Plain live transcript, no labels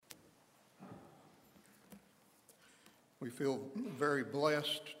We feel very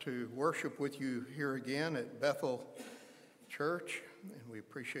blessed to worship with you here again at Bethel Church, and we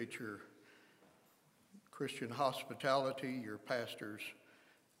appreciate your Christian hospitality, your pastor's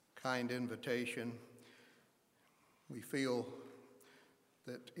kind invitation. We feel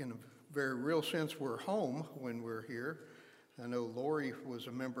that in a very real sense we're home when we're here. I know Lori was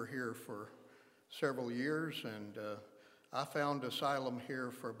a member here for several years, and I found asylum here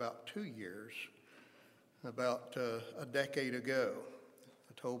for about 2 years. About a decade ago.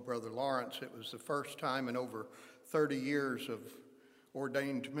 I told Brother Lawrence it was the first time in over 30 years of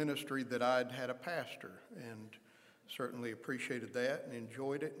ordained ministry that I'd had a pastor, and certainly appreciated that and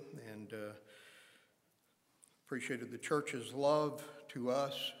enjoyed it, and appreciated the church's love to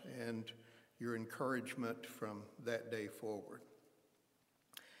us and your encouragement from that day forward.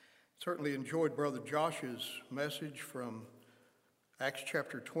 Certainly enjoyed Brother Josh's message from Acts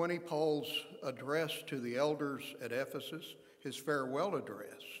chapter 20, Paul's address to the elders at Ephesus, his farewell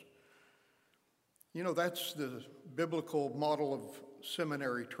address. You know, that's the biblical model of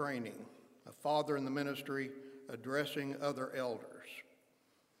seminary training, a father in the ministry addressing other elders.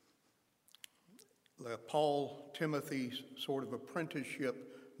 Timothy's sort of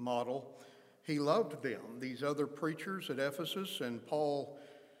apprenticeship model. He loved them, these other preachers at Ephesus, and Paul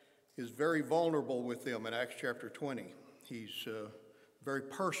is very vulnerable with them in Acts chapter 20. He's very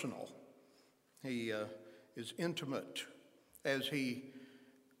personal. He is intimate as he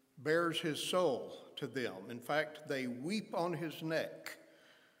bears his soul to them. In fact, they weep on his neck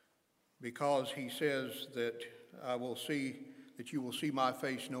because he says that you will see my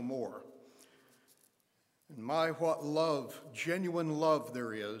face no more. And what love, genuine love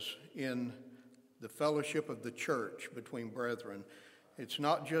there is in the fellowship of the church between brethren. It's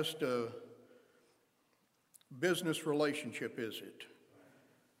not just a business relationship, is it?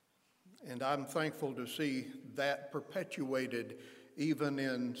 And I'm thankful to see that perpetuated even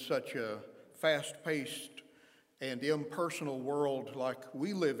in such a fast-paced and impersonal world like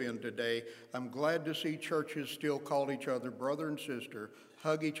we live in today. I'm glad to see churches still call each other brother and sister,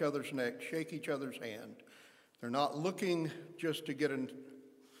 hug each other's neck, shake each other's hand. They're not looking just to get a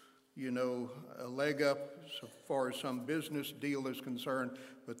leg up so far as some business deal is concerned,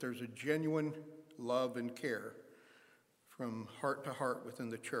 but there's a genuine love and care from heart to heart within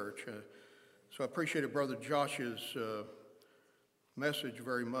the church. So I appreciated Brother Josh's message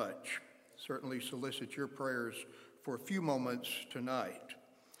very much. Certainly solicit your prayers for a few moments tonight.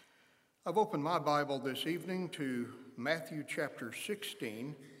 I've opened my Bible this evening to Matthew chapter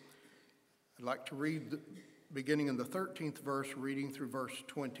 16. I'd like to read beginning in the 13th verse, reading through verse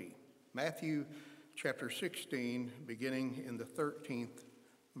 20. Matthew chapter 16, beginning in the 13th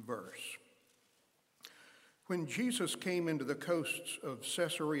verse. When Jesus came into the coasts of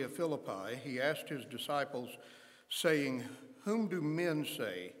Caesarea Philippi, he asked his disciples, saying, "Whom do men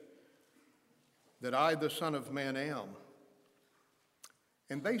say that I, the Son of Man, am?"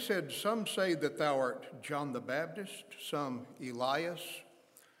 And they said, "Some say that thou art John the Baptist, some Elias,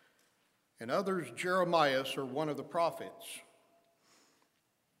 and others Jeremiah or one of the prophets."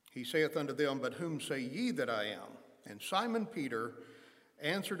 He saith unto them, "But whom say ye that I am?" And Simon Peter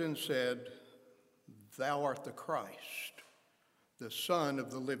answered and said, "Thou art the Christ, the Son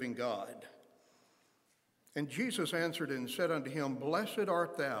of the living God." And Jesus answered and said unto him, "Blessed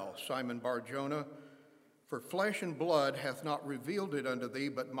art thou, Simon Bar-Jonah, for flesh and blood hath not revealed it unto thee,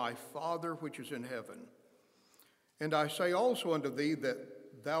 but my Father which is in heaven. And I say also unto thee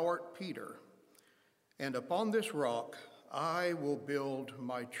that thou art Peter, and upon this rock I will build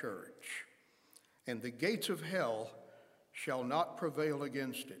my church, and the gates of hell shall not prevail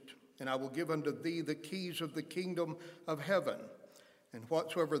against it. And I will give unto thee the keys of the kingdom of heaven. And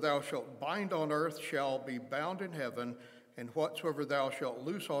whatsoever thou shalt bind on earth shall be bound in heaven, and whatsoever thou shalt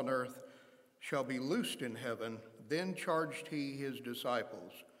loose on earth shall be loosed in heaven." Then charged he his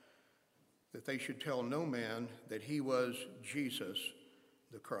disciples that they should tell no man that he was Jesus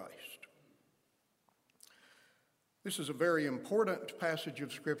the Christ. This is a very important passage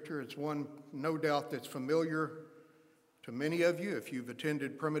of Scripture. It's one, no doubt, that's familiar to many of you. If you've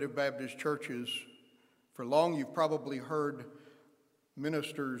attended Primitive Baptist churches for long, you've probably heard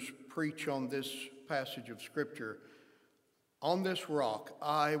ministers preach on this passage of Scripture. On this rock,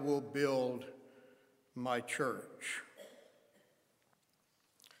 I will build my church.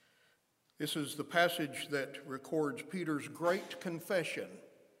 This is the passage that records Peter's great confession.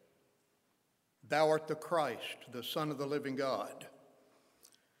 Thou art the Christ, the Son of the living God.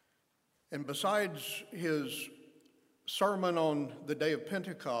 And besides his sermon on the day of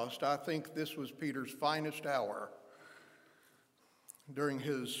Pentecost, I think this was Peter's finest hour during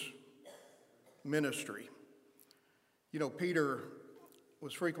his ministry. You know, Peter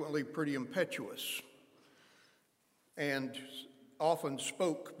was frequently pretty impetuous and often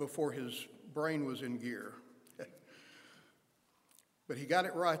spoke before his brain was in gear. But he got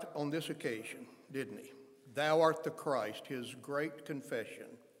it right on this occasion, didn't he? Thou art the Christ, his great confession.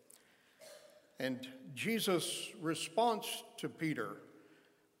 And Jesus' response to Peter,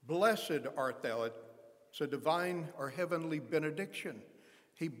 blessed art thou, it's a divine or heavenly benediction.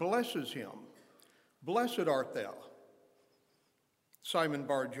 He blesses him. Blessed art thou, Simon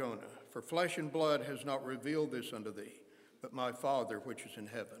Bar-Jonah, for flesh and blood has not revealed this unto thee, but my Father which is in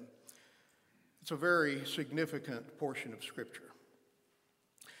heaven. It's a very significant portion of Scripture.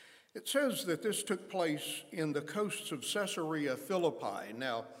 It says that this took place in the coasts of Caesarea Philippi.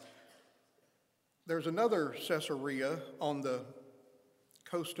 Now, there's another Caesarea on the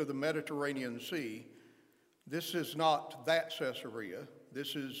coast of the Mediterranean Sea. This is not that Caesarea.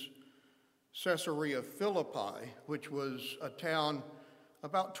 This is Caesarea Philippi, which was a town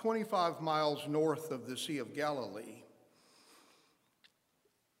about 25 miles north of the Sea of Galilee.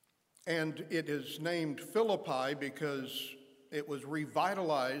 And it is named Philippi because it was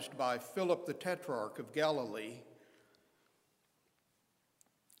revitalized by Philip the Tetrarch of Galilee.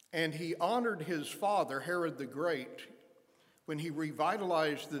 And he honored his father, Herod the Great, when he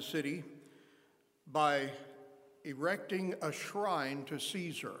revitalized the city by erecting a shrine to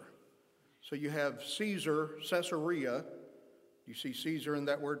Caesar. So you have Caesar, Caesarea. You see Caesar in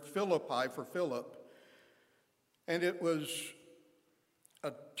that word, Philippi for Philip. And it was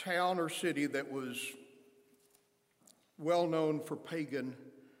a town or city that was well known for pagan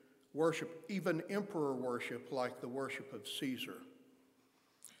worship, even emperor worship, like the worship of Caesar.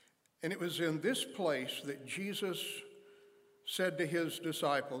 And it was in this place that Jesus said to his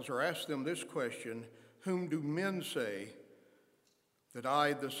disciples, or asked them this question, whom do men say that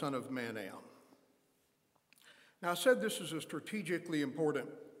I, the Son of Man, am? Now, I said this is a strategically important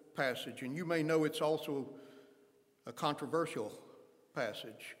passage, and you may know it's also a controversial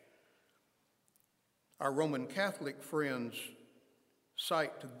passage. Our Roman Catholic friends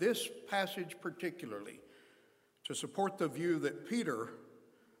cite this passage particularly to support the view that Peter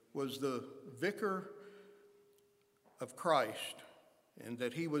was the vicar of Christ and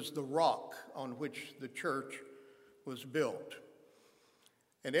that he was the rock on which the church was built.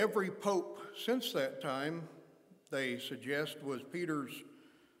 And every pope since that time, they suggest, was Peter's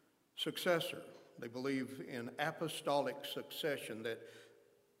successor. They believe in apostolic succession, that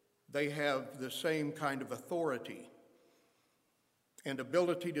they have the same kind of authority and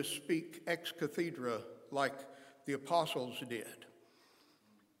ability to speak ex cathedra like the apostles did.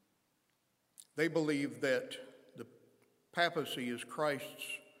 They believe that the papacy is Christ's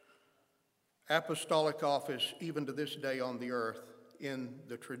apostolic office even to this day on the earth in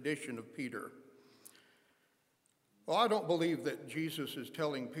the tradition of Peter. Well, I don't believe that Jesus is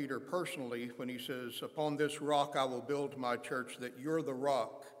telling Peter personally when he says, upon this rock I will build my church, that you're the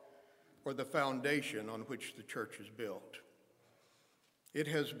rock or the foundation on which the church is built. It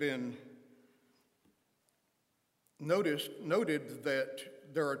has been noted that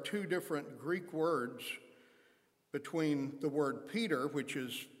there are two different Greek words between the word Peter, which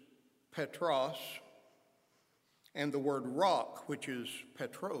is Petros, and the word rock, which is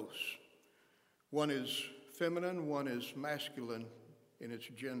Petros. One is feminine, one is masculine in its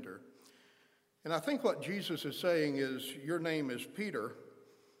gender. And I think what Jesus is saying is, your name is Peter,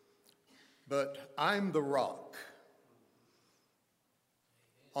 but I'm the rock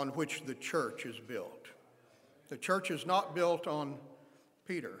on which the church is built. The church is not built on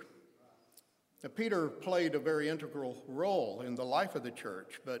Peter. Now, Peter played a very integral role in the life of the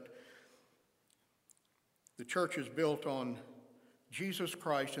church, but the church is built on Jesus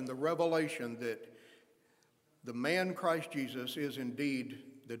Christ and the revelation that the man Christ Jesus is indeed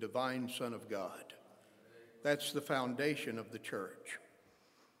the divine Son of God. That's the foundation of the church.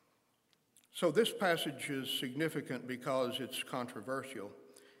 So this passage is significant because it's controversial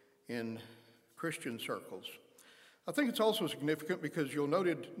in Christian circles. I think it's also significant because you'll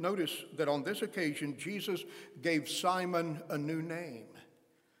notice that on this occasion, Jesus gave Simon a new name.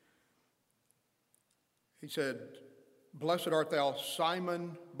 He said, blessed art thou,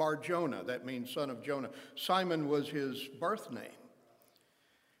 Simon Bar-Jonah. That means son of Jonah. Simon was his birth name.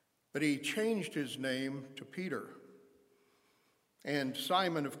 But he changed his name to Peter. And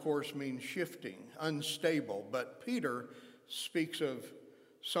Simon, of course, means shifting, unstable. But Peter speaks of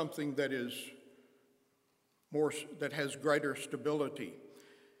something that is more, that has greater stability.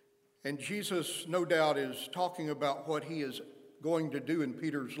 And Jesus, no doubt, is talking about what he is going to do in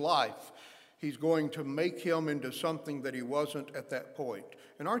Peter's life. He's going to make him into something that he wasn't at that point.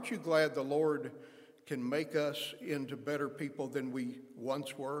 And aren't you glad the Lord can make us into better people than we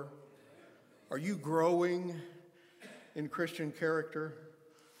once were? Are you growing in Christian character?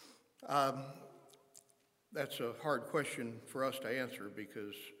 That's a hard question for us to answer,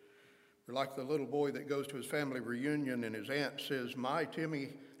 because we're like the little boy that goes to his family reunion and his aunt says, "My,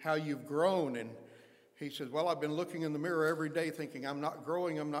 Timmy, how you've grown." And he says, "Well, I've been looking in the mirror every day thinking I'm not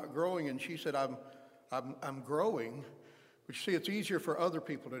growing. And she said, I'm growing. But you see, it's easier for other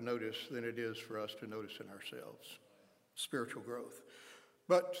people to notice than it is for us to notice in ourselves, spiritual growth.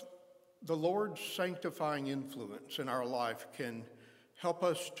 But the Lord's sanctifying influence in our life can help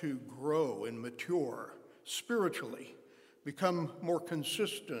us to grow and mature spiritually, become more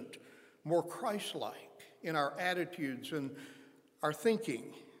consistent, more Christ-like in our attitudes and our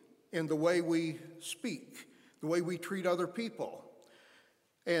thinking, in the way we speak, the way we treat other people.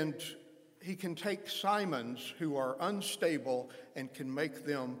 And he can take Simons who are unstable and can make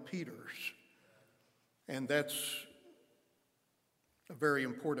them Peters. And that's a very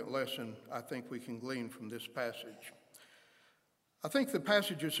important lesson I think we can glean from this passage. I think the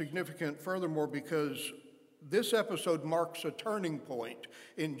passage is significant furthermore because this episode marks a turning point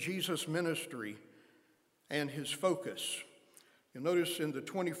in Jesus' ministry and his focus. You'll notice in the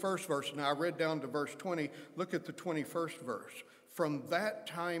 21st verse, now I read down to verse 20, look at the 21st verse. From that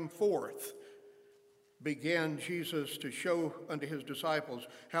time forth began Jesus to show unto his disciples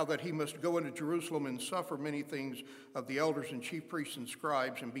how that he must go into Jerusalem and suffer many things of the elders and chief priests and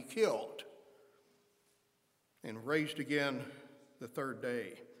scribes and be killed and raised again the third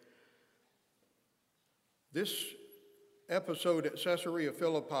day. This episode at Caesarea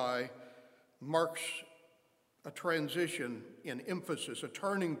Philippi marks a transition in emphasis, a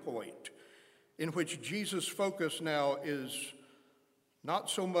turning point in which Jesus' focus now is not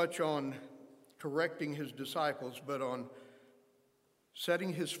so much on correcting his disciples, but on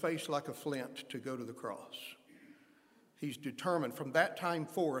setting his face like a flint to go to the cross. He's determined. From that time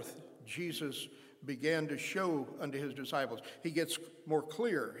forth, Jesus began to show unto his disciples. He gets more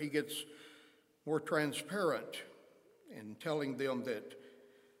clear. He gets more transparent in telling them that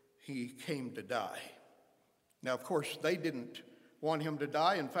he came to die. Now, of course, they didn't want him to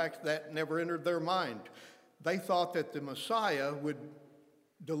die. In fact, that never entered their mind. They thought that the Messiah would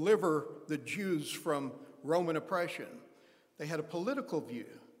deliver the Jews from Roman oppression. They had a political view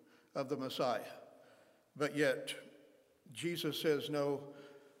of the Messiah. But yet, Jesus says, "No,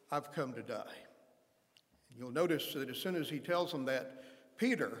 I've come to die." And you'll notice that as soon as he tells them that,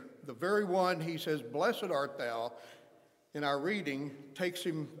 Peter, the very one he says, "Blessed art thou," in our reading, takes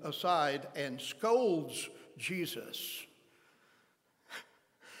him aside and scolds Jesus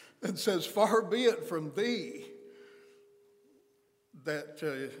and says, "Far be it from thee that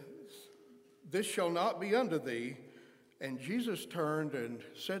this shall not be unto thee." And Jesus turned and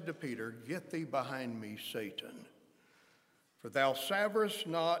said to Peter, "Get thee behind me, Satan. For thou savourest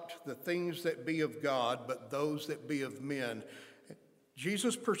not the things that be of God, but those that be of men."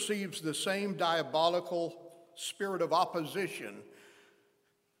 Jesus perceives the same diabolical spirit of opposition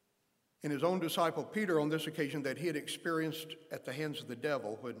in his own disciple Peter on this occasion that he had experienced at the hands of the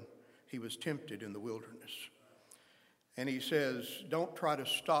devil when he was tempted in the wilderness. And he says, "Don't try to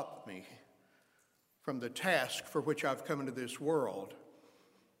stop me from the task for which I've come into this world.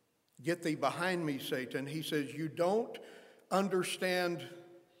 Get thee behind me, Satan." He says, "You don't understand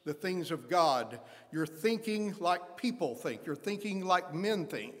the things of God. You're thinking like people think. You're thinking like men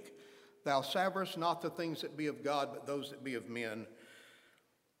think. Thou savourest not the things that be of God, but those that be of men."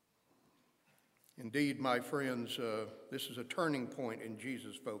 Indeed, my friends, this is a turning point in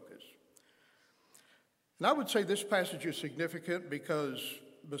Jesus' focus. And I would say this passage is significant because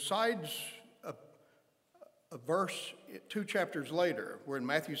besides a verse 2 chapters later, we're in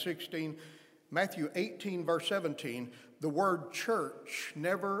Matthew 16, Matthew 18, verse 17, the word church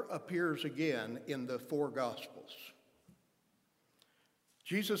never appears again in the four Gospels.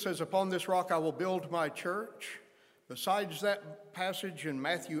 Jesus says, "Upon this rock I will build my church." Besides that passage in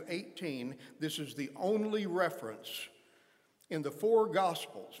Matthew 18, this is the only reference in the four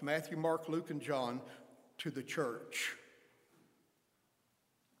Gospels, Matthew, Mark, Luke, and John, to the church.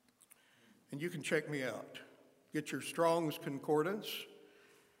 And you can check me out. Get your Strong's Concordance,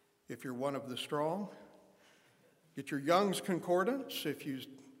 if you're one of the strong. Get your Young's Concordance, if you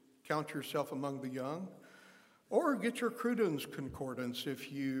count yourself among the young. Or get your Cruden's Concordance,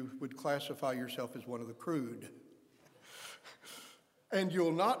 if you would classify yourself as one of the crude. And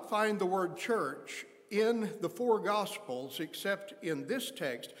you'll not find the word church in the four Gospels except in this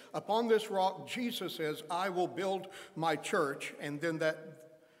text. Upon this rock, Jesus says, "I will build my church," and then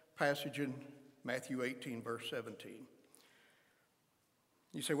that passage in Matthew 18, verse 17.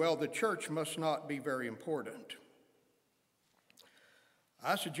 You say, well, the church must not be very important.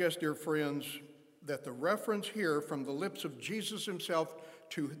 I suggest, dear friends, that the reference here from the lips of Jesus himself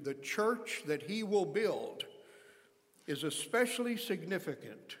to the church that he will build is especially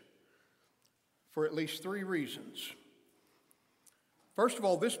significant for at least three reasons. First of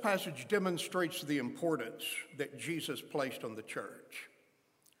all, this passage demonstrates the importance that Jesus placed on the church.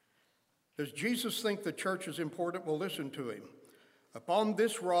 Does Jesus think the church is important? Well, listen to him. Upon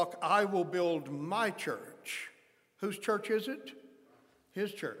this rock I will build my church. Whose church is it?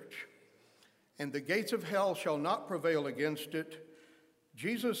 His church. And the gates of hell shall not prevail against it.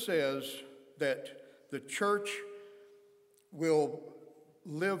 Jesus says that the church will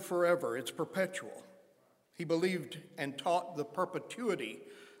live forever. It's perpetual. He believed and taught the perpetuity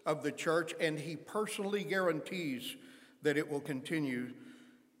of the church, and he personally guarantees that it will continue.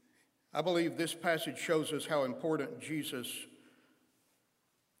 I believe this passage shows us how important Jesus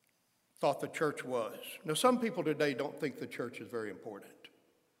thought the church was. Now, some people today don't think the church is very important.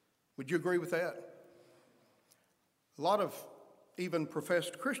 Would you agree with that? A lot of even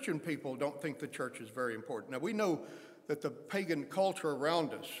professed Christian people don't think the church is very important. Now, we know that the pagan culture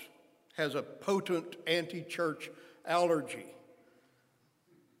around us has a potent anti-church allergy.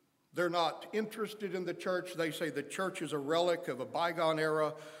 They're not interested in the church. They say the church is a relic of a bygone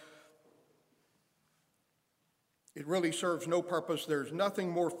era. It really serves no purpose. There's nothing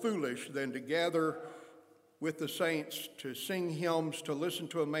more foolish than to gather with the saints, to sing hymns, to listen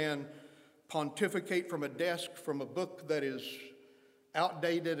to a man pontificate from a desk from a book that is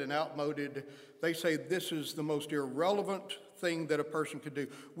outdated and outmoded. They say this is the most irrelevant thing that a person could do.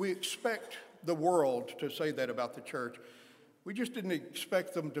 We expect the world to say that about the church. We just didn't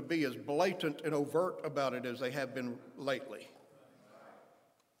expect them to be as blatant and overt about it as they have been lately.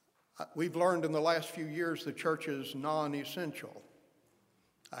 We've learned in the last few years the church is non-essential.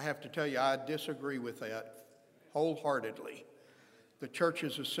 I have to tell you, I disagree with that wholeheartedly. The church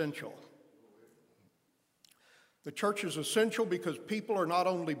is essential. The church is essential because people are not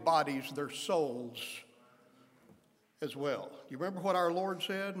only bodies, they're souls as well. You remember what our Lord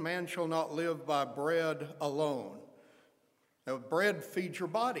said? Man shall not live by bread alone. Now, bread feeds your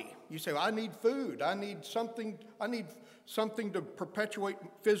body. You say, well, I need food. I need something to perpetuate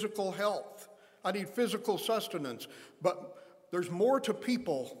physical health. I need physical sustenance. But there's more to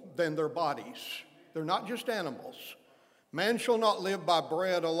people than their bodies. They're not just animals. Man shall not live by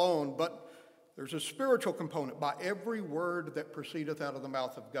bread alone, but there's a spiritual component, by every word that proceedeth out of the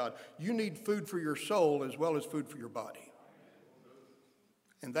mouth of God. You need food for your soul as well as food for your body.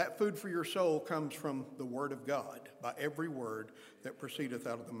 And that food for your soul comes from the Word of God, by every word that proceedeth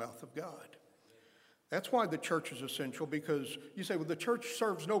out of the mouth of God. That's why the church is essential, because you say, well, the church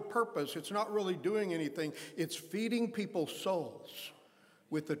serves no purpose. It's not really doing anything. It's feeding people's souls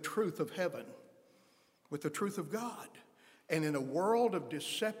with the truth of heaven, with the truth of God. And in a world of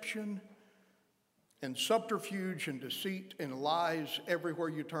deception and subterfuge and deceit and lies everywhere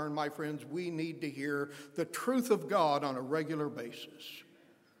you turn, my friends, we need to hear the truth of God on a regular basis.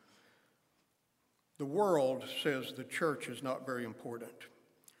 The world says the church is not very important.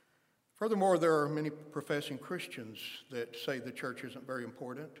 Furthermore, there are many professing Christians that say the church isn't very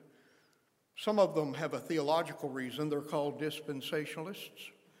important. Some of them have a theological reason. They're called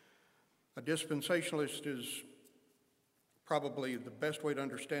dispensationalists. A dispensationalist is probably the best way to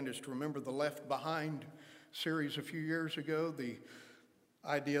understand is to remember the Left Behind series a few years ago, the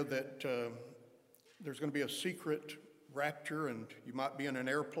idea that there's going to be a secret rapture and you might be in an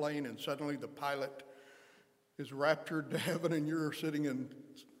airplane and suddenly the pilot is raptured to heaven and you're sitting in,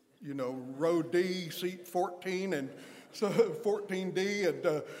 row D, seat 14 and so 14D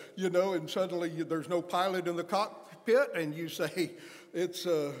and, and suddenly there's no pilot in the cockpit and you say, it's,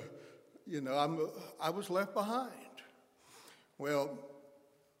 I was left behind. Well,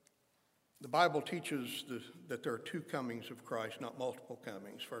 the Bible teaches that there are two comings of Christ, not multiple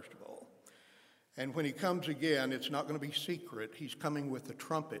comings, first of all. And when he comes again, it's not going to be secret. He's coming with the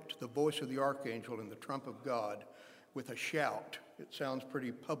trumpet, the voice of the archangel and the trump of God with a shout. It sounds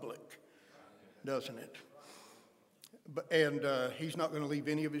pretty public, doesn't it? And he's not going to leave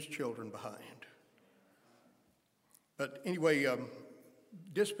any of his children behind. But anyway,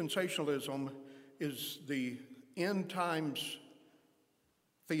 dispensationalism is the end times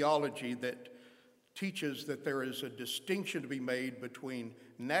theology that teaches that there is a distinction to be made between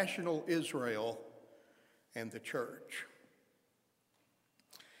national Israel and the church.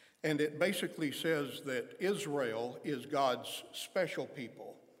 And it basically says that Israel is God's special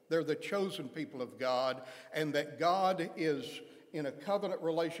people. They're the chosen people of God, and that God is in a covenant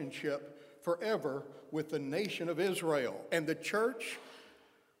relationship forever with the nation of Israel. And the church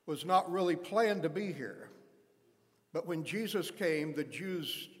was not really planned to be here. But when Jesus came, the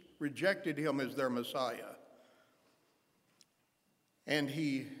Jews rejected him as their Messiah. And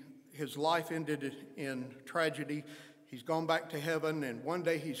his life ended in tragedy. He's gone back to heaven, and one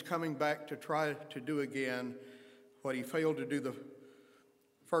day he's coming back to try to do again what he failed to do the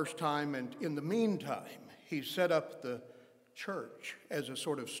first time. And in the meantime, he set up the church as a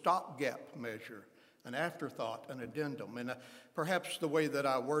sort of stopgap measure, an afterthought, an addendum. And perhaps the way that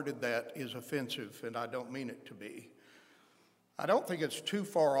I worded that is offensive, and I don't mean it to be. I don't think it's too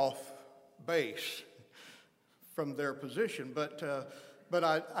far off base from their position, but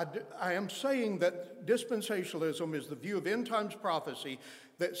I am saying that dispensationalism is the view of end times prophecy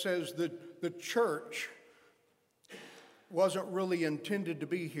that says that the church wasn't really intended to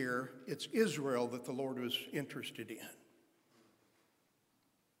be here. It's Israel that the Lord was interested in.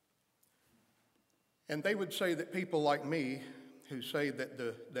 And they would say that people like me who say that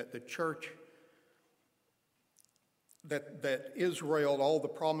the church, that Israel, all the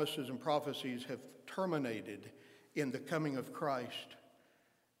promises and prophecies have terminated in the coming of Christ,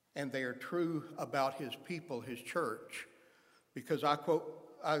 and they are true about his people, his church, because I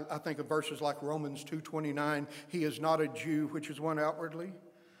think of verses like Romans 2:29, he is not a Jew which is one outwardly,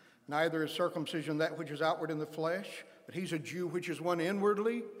 neither is circumcision that which is outward in the flesh, but he's a Jew which is one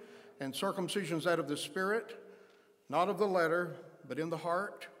inwardly, and circumcision is that of the Spirit, not of the letter, but in the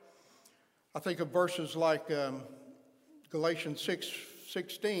heart. I think of verses like Galatians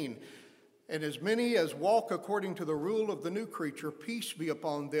 6:16, and as many as walk according to the rule of the new creature, peace be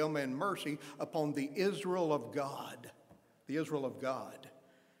upon them and mercy upon the Israel of God. The Israel of God.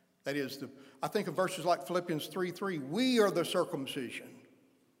 That is, I think of verses like Philippians 3:3, we are the circumcision,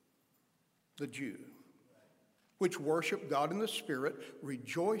 the Jew, which worship God in the Spirit,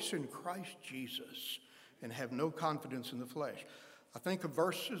 rejoice in Christ Jesus, and have no confidence in the flesh. I think of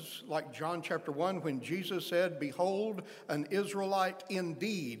verses like John chapter 1, when Jesus said, behold, an Israelite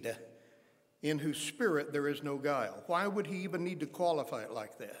indeed, in whose spirit there is no guile. Why would he even need to qualify it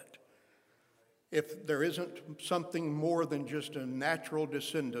like that if there isn't something more than just a natural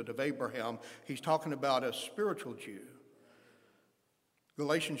descendant of Abraham? He's talking about a spiritual Jew.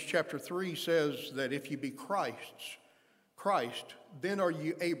 Galatians chapter 3 says that if you be Christ, then are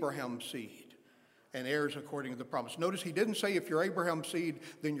you Abraham's seed and heirs according to the promise. Notice he didn't say if you're Abraham's seed,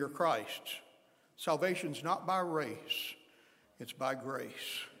 then you're Christ's. Salvation's not by race, it's by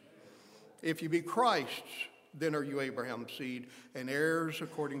grace. If you be Christ's, then are you Abraham's seed and heirs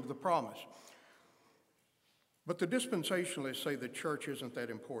according to the promise. But the dispensationalists say the church isn't that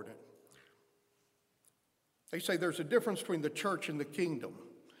important. They say there's a difference between the church and the kingdom.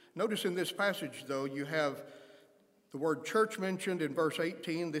 Notice in this passage, though, you have the word church mentioned in verse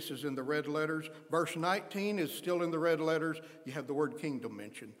 18. This is in the red letters. Verse 19 is still in the red letters. You have the word kingdom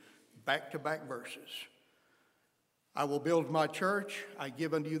mentioned. Back-to-back verses. I will build my church. I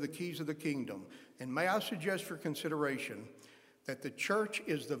give unto you the keys of the kingdom. And may I suggest for consideration that the church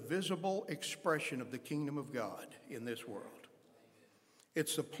is the visible expression of the kingdom of God in this world.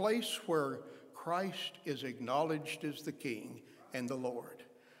 It's the place where Christ is acknowledged as the King and the Lord,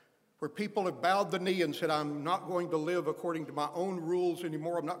 where people have bowed the knee and said, I'm not going to live according to my own rules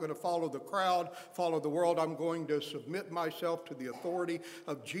anymore. I'm not going to follow the crowd, follow the world. I'm going to submit myself to the authority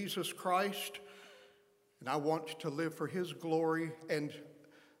of Jesus Christ, and I want to live for his glory, and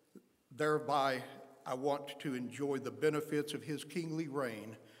thereby I want to enjoy the benefits of his kingly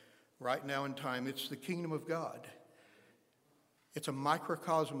reign right now in time. It's the kingdom of God. It's a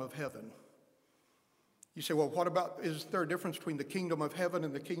microcosm of heaven. You say, well, what about, is there a difference between the kingdom of heaven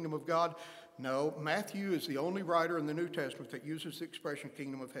and the kingdom of God? No, Matthew is the only writer in the New Testament that uses the expression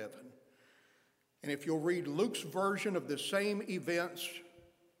kingdom of heaven. And if you'll read Luke's version of the same events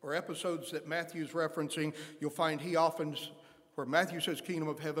or episodes that Matthew's referencing, you'll find he often, where Matthew says kingdom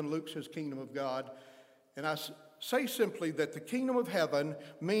of heaven, Luke says kingdom of God. And I say simply that the kingdom of heaven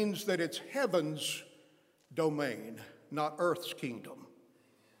means that it's heaven's domain, not earth's kingdom.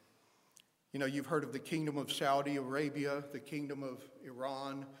 You know, you've heard of the kingdom of Saudi Arabia, the kingdom of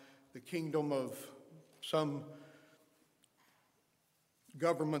Iran, the kingdom of some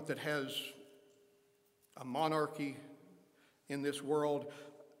government that has a monarchy in this world.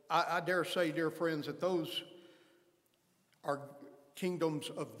 I dare say, dear friends, that those are kingdoms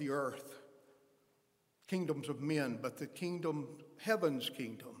of the earth, kingdoms of men, but the kingdom, heaven's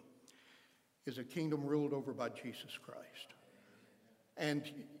kingdom, is a kingdom ruled over by Jesus Christ. And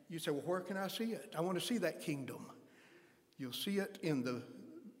you say, well, where can I see it? I want to see that kingdom. You'll see it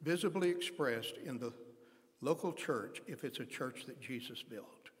visibly expressed in the local church if it's a church that Jesus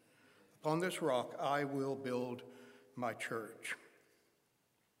built. Upon this rock, I will build my church.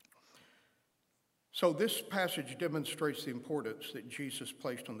 So this passage demonstrates the importance that Jesus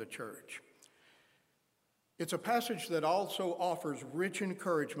placed on the church. It's a passage that also offers rich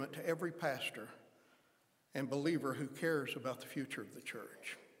encouragement to every pastor and believer who cares about the future of the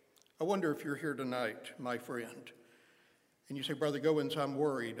church. I wonder if you're here tonight, my friend, and you say, Brother Goins, I'm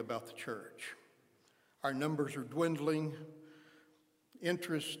worried about the church. Our numbers are dwindling.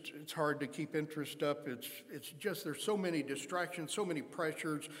 Interest, it's hard to keep interest up. It's just there's so many distractions, so many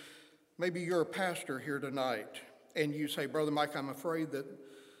pressures. Maybe you're a pastor here tonight, and you say, Brother Mike, I'm afraid that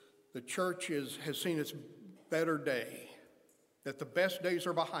the church has seen its better day, that the best days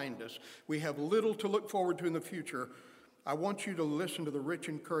are behind us. We have little to look forward to in the future. I want you to listen to the rich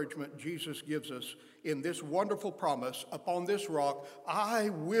encouragement Jesus gives us in this wonderful promise, upon this rock, I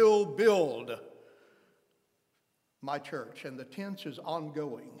will build my church. And the tense is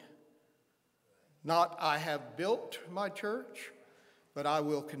ongoing. Not I have built my church, but I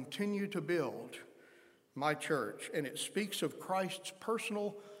will continue to build my church. And it speaks of Christ's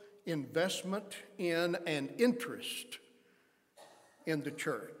personal investment in and interest in the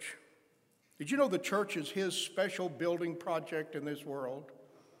church. Did you know the church is his special building project in this world?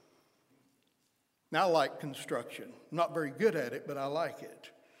 Now I like construction. I'm not very good at it, but I like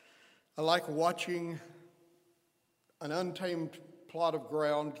it. I like watching an untamed plot of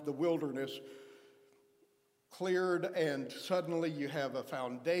ground, the wilderness, cleared, and suddenly you have a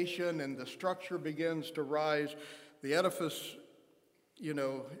foundation and the structure begins to rise. The edifice,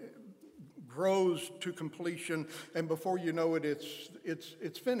 grows to completion, and before you know it,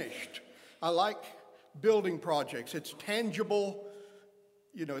 it's finished. I like building projects. It's tangible.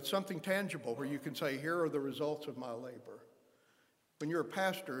 It's something tangible where you can say, here are the results of my labor. When you're a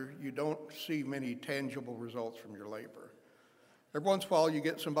pastor, you don't see many tangible results from your labor. Every once in a while, you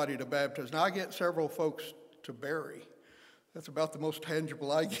get somebody to baptize. Now, I get several folks to bury. That's about the most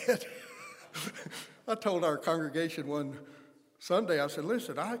tangible I get. I told our congregation one Sunday, I said,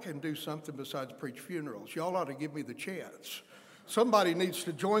 listen, I can do something besides preach funerals. Y'all ought to give me the chance. Somebody needs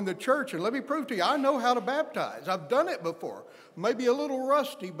to join the church, and let me prove to you, I know how to baptize. I've done it before. Maybe a little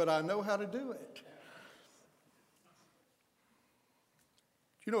rusty, but I know how to do it.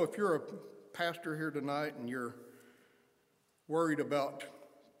 If you're a pastor here tonight and you're worried about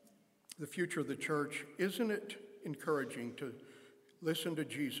the future of the church, isn't it encouraging to listen to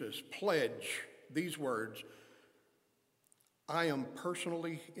Jesus pledge these words, I am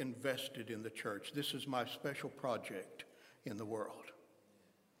personally invested in the church. This is my special project in the world.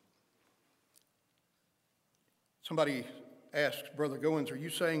 Somebody asked, Brother Goins, are you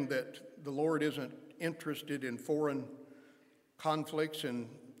saying that the Lord isn't interested in foreign conflicts and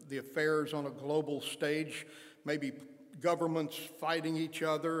the affairs on a global stage, maybe governments fighting each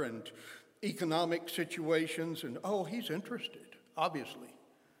other and economic situations? And he's interested, obviously.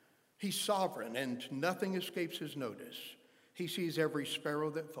 He's sovereign and nothing escapes his notice. He sees every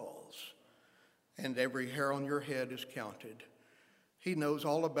sparrow that falls, and every hair on your head is counted. He knows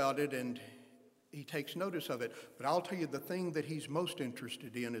all about it, and he takes notice of it. But I'll tell you, the thing that he's most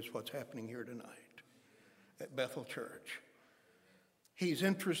interested in is what's happening here tonight at Bethel Church. He's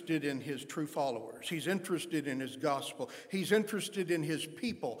interested in his true followers. He's interested in his gospel. He's interested in his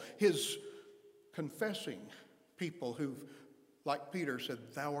people, his confessing people who, like Peter said,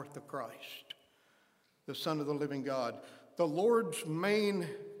 thou art the Christ, the Son of the living God. The Lord's main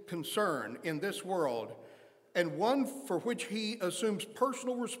concern in this world, and one for which he assumes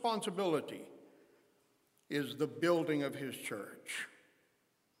personal responsibility, is the building of his church.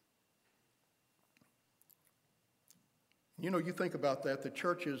 You think about that, the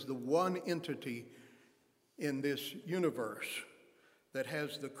church is the one entity in this universe that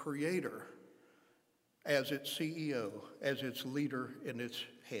has the Creator as its CEO, as its leader and its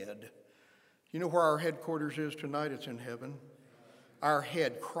head. You know where our headquarters is tonight? It's in heaven. Our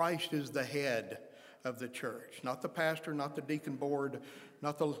head, Christ is the head of the church. Not the pastor, not the deacon board,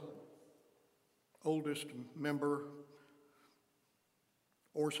 not the oldest member,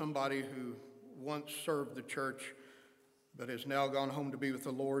 or somebody who once served the church but has now gone home to be with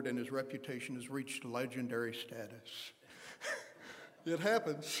the Lord and his reputation has reached legendary status. It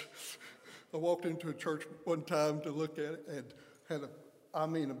happens. I walked into a church one time to look at it and had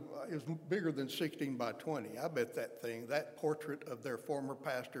it was bigger than 16 by 20. I bet that portrait of their former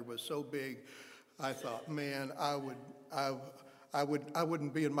pastor was so big, I thought, man, I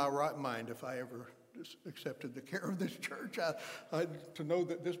wouldn't be in my right mind if I ever accepted the care of this church. To know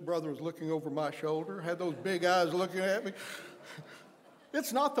that this brother was looking over my shoulder, had those big eyes looking at me.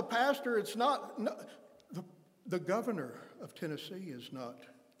 It's not the pastor, it's not the governor of Tennessee is not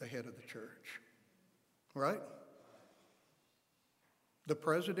the head of the church, right? The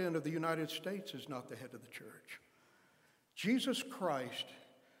President of the United States is not the head of the church. Jesus Christ,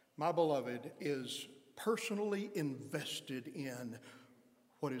 my beloved, is personally invested in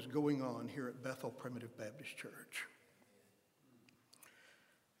what is going on here at Bethel Primitive Baptist Church.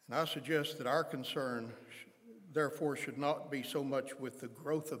 And I suggest that our concern, therefore, should not be so much with the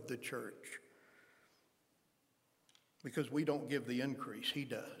growth of the church, because we don't give the increase, he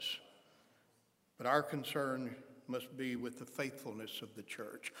does. But our concern must be with the faithfulness of the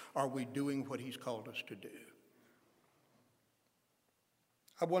church. Are we doing what he's called us to do?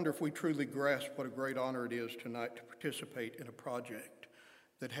 I wonder if we truly grasp what a great honor it is tonight to participate in a project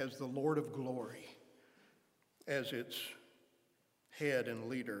that has the Lord of glory as its head and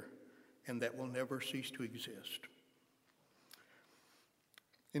leader, and that will never cease to exist.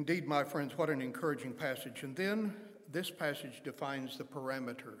 Indeed, my friends, what an encouraging passage. And then this passage defines the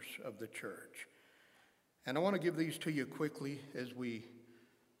parameters of the church. And I want to give these to you quickly as we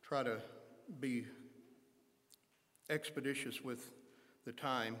try to be expeditious with the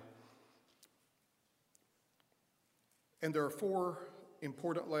time. And there are 4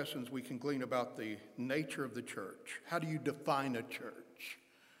 important lessons we can glean about the nature of the church. How do you define a church?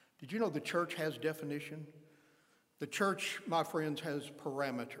 Did you know the church has definition? The church, my friends, has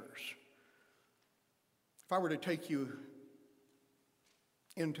parameters. If I were to take you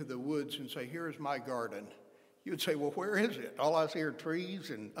into the woods and say, here's my garden, you'd say, well, where is it? All I see are trees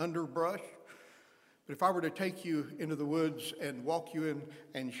and underbrush. But if I were to take you into the woods and walk you in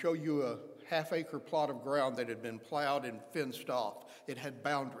and show you a half-acre plot of ground that had been plowed and fenced off, it had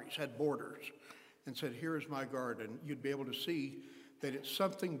boundaries, had borders, and said, here is my garden, you'd be able to see that it's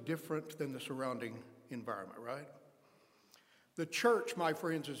something different than the surrounding environment, right? The church, my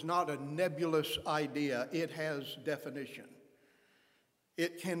friends, is not a nebulous idea. It has definition.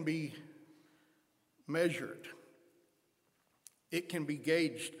 It can be measured. It can be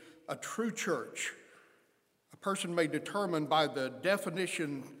gauged. A true church, a person may determine by the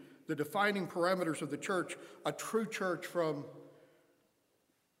definition, the defining parameters of the church, a true church from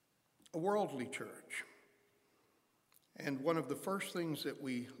a worldly church. And one of the first things that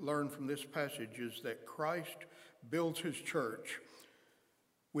we learn from this passage is that Christ builds his church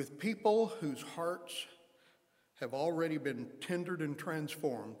with people whose hearts have already been tendered and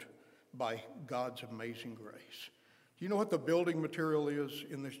transformed by God's amazing grace. Do you know what the building material is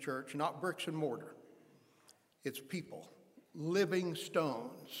in this church? Not bricks and mortar. It's people, living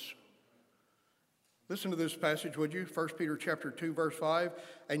stones. Listen to this passage, would you? 1 Peter chapter 2, verse 5.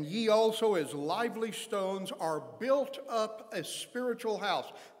 And ye also as lively stones are built up a spiritual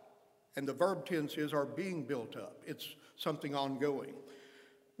house. And the verb tense is are being built up. It's something ongoing.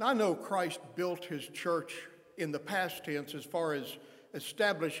 Now I know Christ built his church in the past tense as far as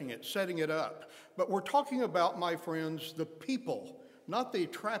establishing it, setting it up. But we're talking about, my friends, the people, not the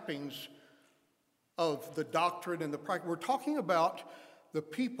trappings of the doctrine and the practice. We're talking about the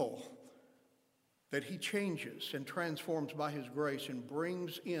people that he changes and transforms by his grace and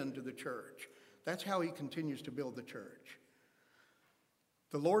brings into the church. That's how he continues to build the church.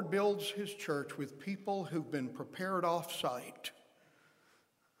 The Lord builds his church with people who've been prepared off-site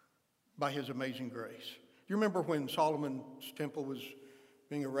by his amazing grace. You remember when Solomon's temple was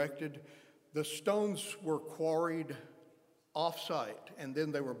being erected? The stones were quarried off-site, and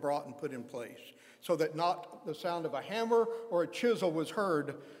then they were brought and put in place so that not the sound of a hammer or a chisel was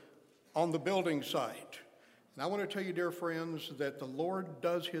heard on the building site. And I want to tell you, dear friends, that the Lord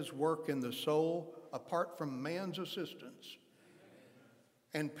does his work in the soul apart from man's assistance.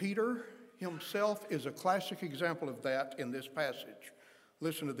 And Peter himself is a classic example of that in this passage.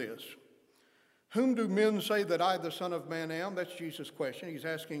 Listen to this. Whom do men say that I, the Son of Man, am? That's Jesus' question. He's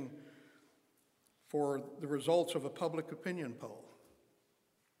asking for the results of a public opinion poll.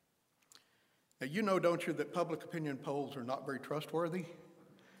 Now, you know, don't you, that public opinion polls are not very trustworthy?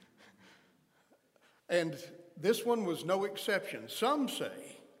 And this one was no exception. Some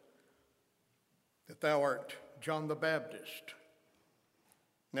say that thou art John the Baptist.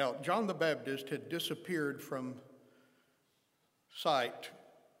 Now, John the Baptist had disappeared from sight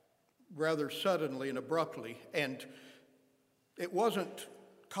rather suddenly and abruptly, and it wasn't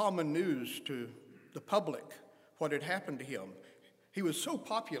common news to the public what had happened to him. He was so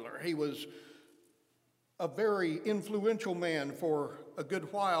popular. He was a very influential man for a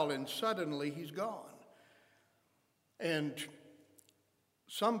good while, and suddenly he's gone. And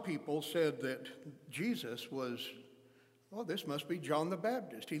some people said that Jesus was, well, this must be John the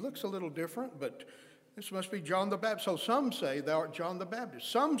Baptist. He looks a little different, but this must be John the Baptist. So some say thou art John the Baptist.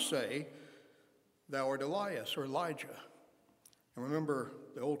 Some say thou art Elias or Elijah. And remember,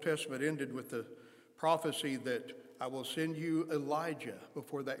 the Old Testament ended with the prophecy that I will send you Elijah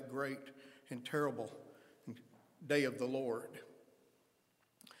before that great and terrible day of the Lord.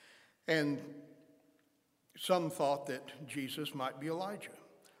 And some thought that Jesus might be Elijah.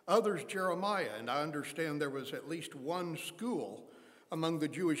 Others, Jeremiah, and I understand there was at least one school among the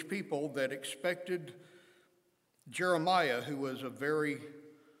Jewish people that expected Jeremiah, who was a very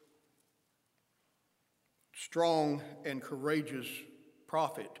strong and courageous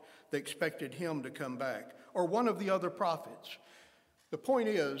prophet, they expected him to come back, or one of the other prophets. The point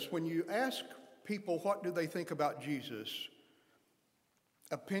is, when you ask people what do they think about Jesus,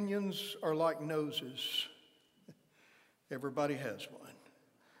 opinions are like noses. Everybody has one,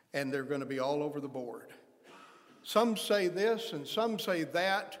 and they're going to be all over the board. Some say this and some say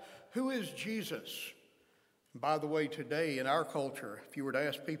that. Who is Jesus? By the way, today in our culture, if you were to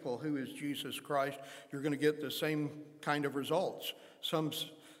ask people who is Jesus Christ, you're going to get the same kind of results.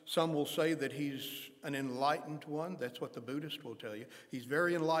 Some will say that he's an enlightened one. That's what the Buddhist will tell you. He's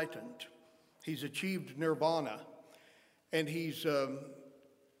very enlightened. He's achieved nirvana, and he's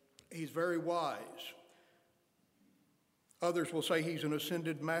very wise. Others will say he's an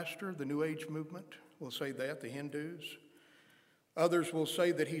ascended master. The New Age movement will say that, the Hindus. Others will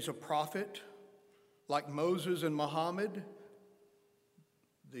say that he's a prophet, like Moses and Muhammad.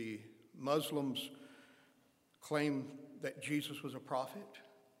 The Muslims claim that Jesus was a prophet.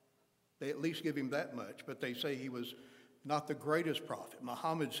 They at least give him that much, but they say he was not the greatest prophet.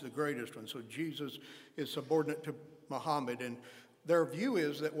 Muhammad's the greatest one, so Jesus is subordinate to Muhammad. And their view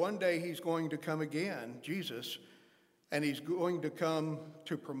is that one day he's going to come again, Jesus, and he's going to come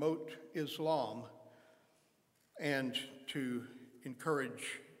to promote Islam and to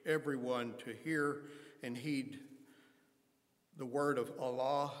encourage everyone to hear and heed the word of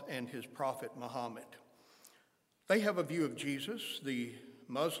Allah and his prophet Muhammad. They have a view of Jesus, the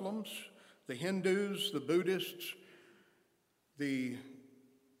Muslims, the Hindus, the Buddhists, the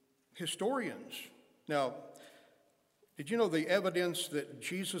historians. Now, did you know the evidence that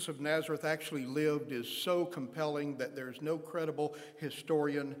Jesus of Nazareth actually lived is so compelling that there's no credible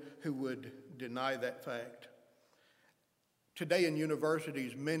historian who would deny that fact? Today in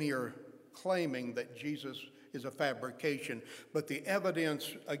universities, many are claiming that Jesus is a fabrication, but the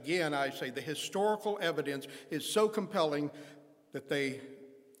evidence, again, I say the historical evidence is so compelling that they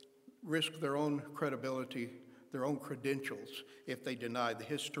risk their own credibility, their own credentials, if they deny the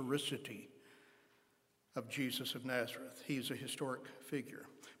historicity of Jesus of Nazareth. He's a historic figure.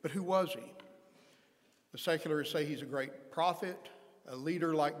 But who was he? The secularists say he's a great prophet, a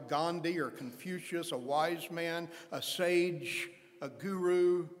leader like Gandhi or Confucius, a wise man, a sage, a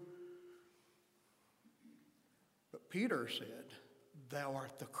guru. But Peter said, "Thou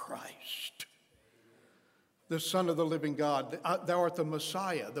art the Christ, the Son of the living God. Thou art the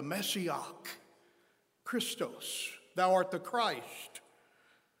Messiah, the Messiach, Christos. Thou art the Christ."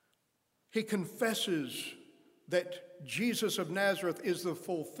 He confesses that Jesus of Nazareth is the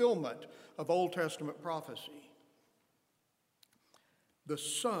fulfillment of Old Testament prophecy, the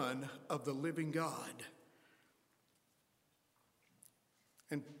Son of the living God.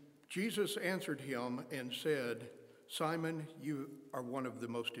 And Jesus answered him and said, "Simon, you are one of the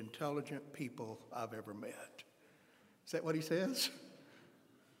most intelligent people I've ever met." Is that what he says?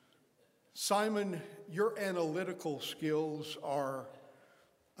 Simon, your analytical skills are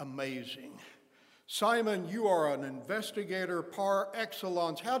amazing. Simon, you are an investigator par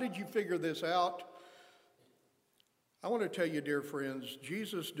excellence. How did you figure this out? I want to tell you, dear friends,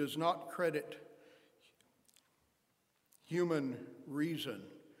 Jesus does not credit human reason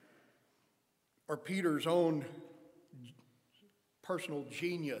or Peter's own personal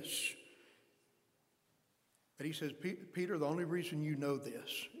genius. But he says, Peter, the only reason you know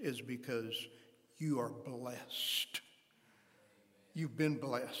this is because you are blessed. You've been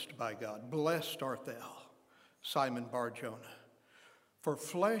blessed by God. Blessed art thou, Simon Bar-Jonah. For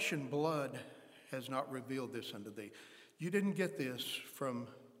flesh and blood has not revealed this unto thee. You didn't get this from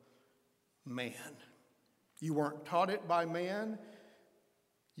man. You weren't taught it by man.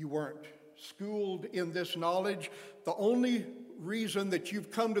 You weren't schooled in this knowledge. The only reason that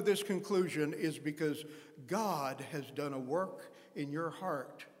you've come to this conclusion is because God has done a work in your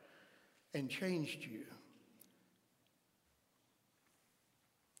heart and changed you.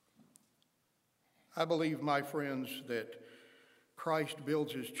 I believe, my friends, that Christ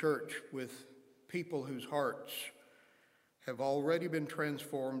builds his church with people whose hearts have already been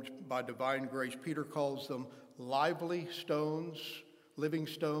transformed by divine grace. Peter calls them lively stones, living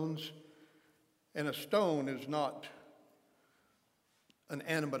stones. And a stone is not an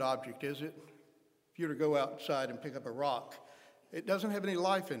animate object, is it? If you were to go outside and pick up a rock, it doesn't have any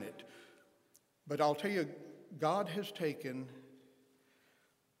life in it. But I'll tell you, God has taken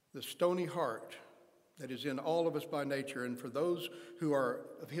the stony heart that is in all of us by nature, and for those who are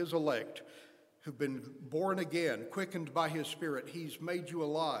of his elect, who've been born again, quickened by his Spirit, he's made you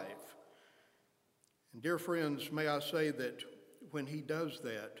alive. And dear friends, may I say that when he does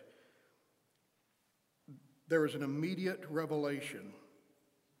that, there is an immediate revelation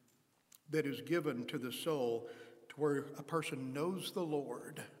that is given to the soul to where a person knows the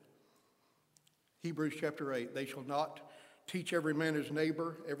Lord. Hebrews chapter 8, they shall not teach every man his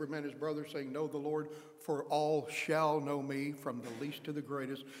neighbor, every man his brother, saying, know the Lord, for all shall know me, from the least to the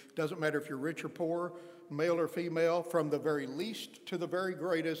greatest. Doesn't matter if you're rich or poor, male or female, from the very least to the very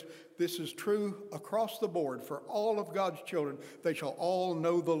greatest. This is true across the board for all of God's children. They shall all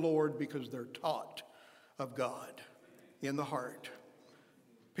know the Lord because they're taught of God in the heart.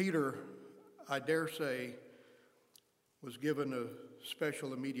 Peter, I dare say, was given a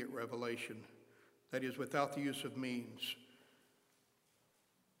special immediate revelation, that is, without the use of means.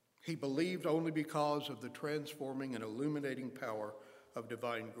 He believed only because of the transforming and illuminating power of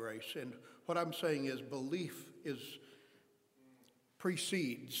divine grace. And what I'm saying is belief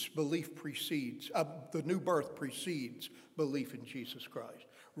precedes, the new birth precedes belief in Jesus Christ.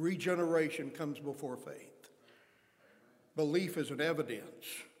 Regeneration comes before faith. Belief is an evidence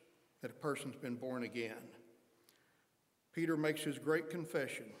that a person's been born again. Peter makes his great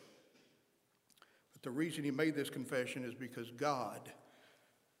confession. But the reason he made this confession is because God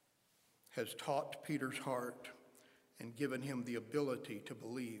has taught Peter's heart and given him the ability to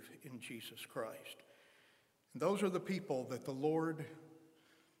believe in Jesus Christ. And those are the people that the Lord,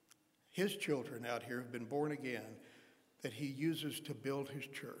 his children out here have been born again, that he uses to build his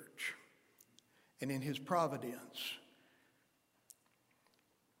church. And in his providence,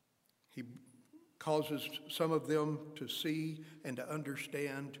 he causes some of them to see and to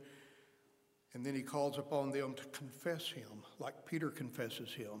understand, and then he calls upon them to confess him, like Peter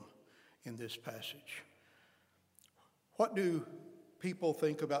confesses him in this passage. What do people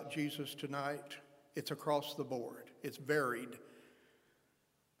think about Jesus tonight? It's across the board. It's varied.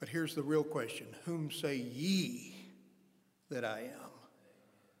 But here's the real question. Whom say ye that I am?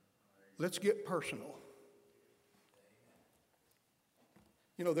 Let's get personal.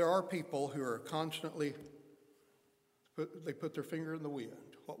 You know, there are people who are constantly, they put their finger in the wind.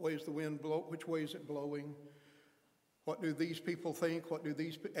 What way is the wind blow? Which way is it blowing? What do these people think? What do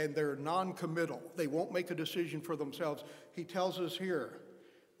these, and they're non-committal. They won't make a decision for themselves. He tells us here,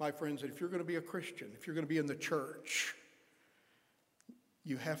 my friends, that if you're going to be a Christian, if you're going to be in the church,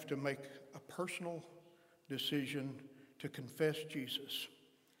 you have to make a personal decision to confess Jesus.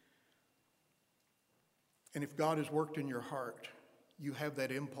 And if God has worked in your heart, you have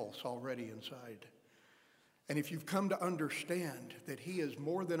that impulse already inside. And if you've come to understand that he is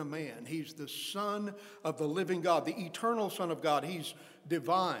more than a man, he's the Son of the living God, the eternal Son of God, he's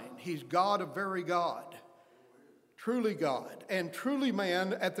divine, he's God of very God, truly God, and truly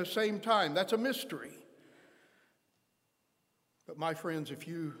man at the same time. That's a mystery. But my friends, if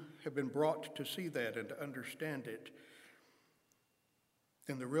you have been brought to see that and to understand it,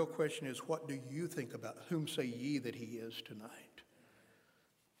 then the real question is, what do you think about it? Whom say ye that he is tonight?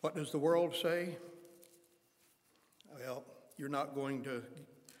 What does the world say? Well, you're not going to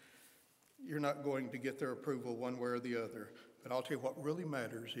get their approval one way or the other. But I'll tell you what really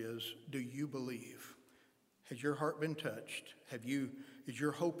matters is, do you believe? Has your heart been touched? Is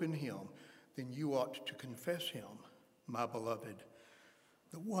your hope in him? Then you ought to confess him, my beloved,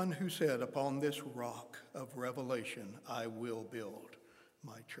 the one who said, upon this rock of revelation, I will build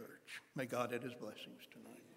my church. May God add his blessings tonight.